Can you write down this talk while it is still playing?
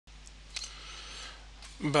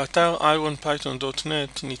באתר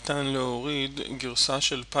 ''IronPython.net'' ניתן להוריד גרסה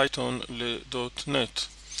של פייתון ל.NET.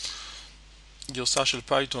 גרסה של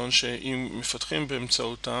פייתון שאם מפתחים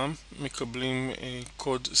באמצעותה מקבלים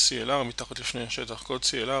קוד CLR מתחת לפני השטח, קוד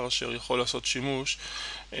CLR אשר יכול לעשות שימוש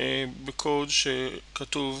בקוד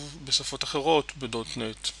שכתוב בשפות אחרות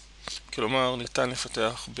ב.NET. כלומר ניתן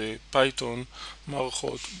לפתח בפייתון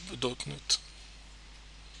מערכות ב.NET.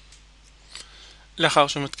 לאחר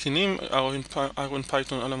שמתקינים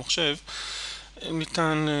 ''IronPython'' על המחשב,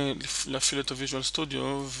 ניתן להפעיל את ה-Visual Studio,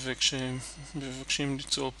 וכשמבקשים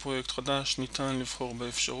ליצור פרויקט חדש ניתן לבחור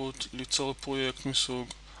באפשרות ליצור פרויקט מסוג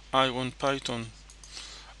 ''IronPython''.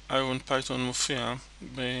 ''IronPython'' מופיע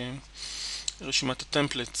ברשימת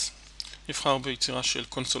הטמפלטס. נבחר ביצירה של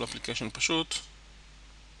קונסול אפליקיישן פשוט,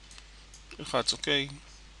 לחץ OK,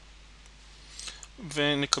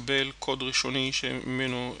 ונקבל קוד ראשוני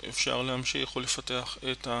שממנו אפשר להמשיך או לפתח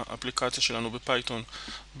את האפליקציה שלנו בפייתון.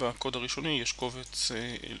 בקוד הראשוני יש קובץ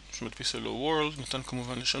שמדפיס Hello World, ניתן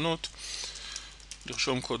כמובן לשנות,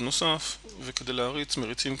 לרשום קוד נוסף, וכדי להריץ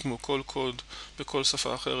מריצים כמו כל קוד בכל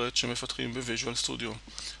שפה אחרת שמפתחים ב-Visual Studio.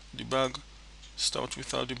 Debug, Start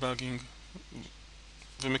without debugging,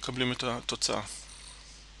 ומקבלים את התוצאה.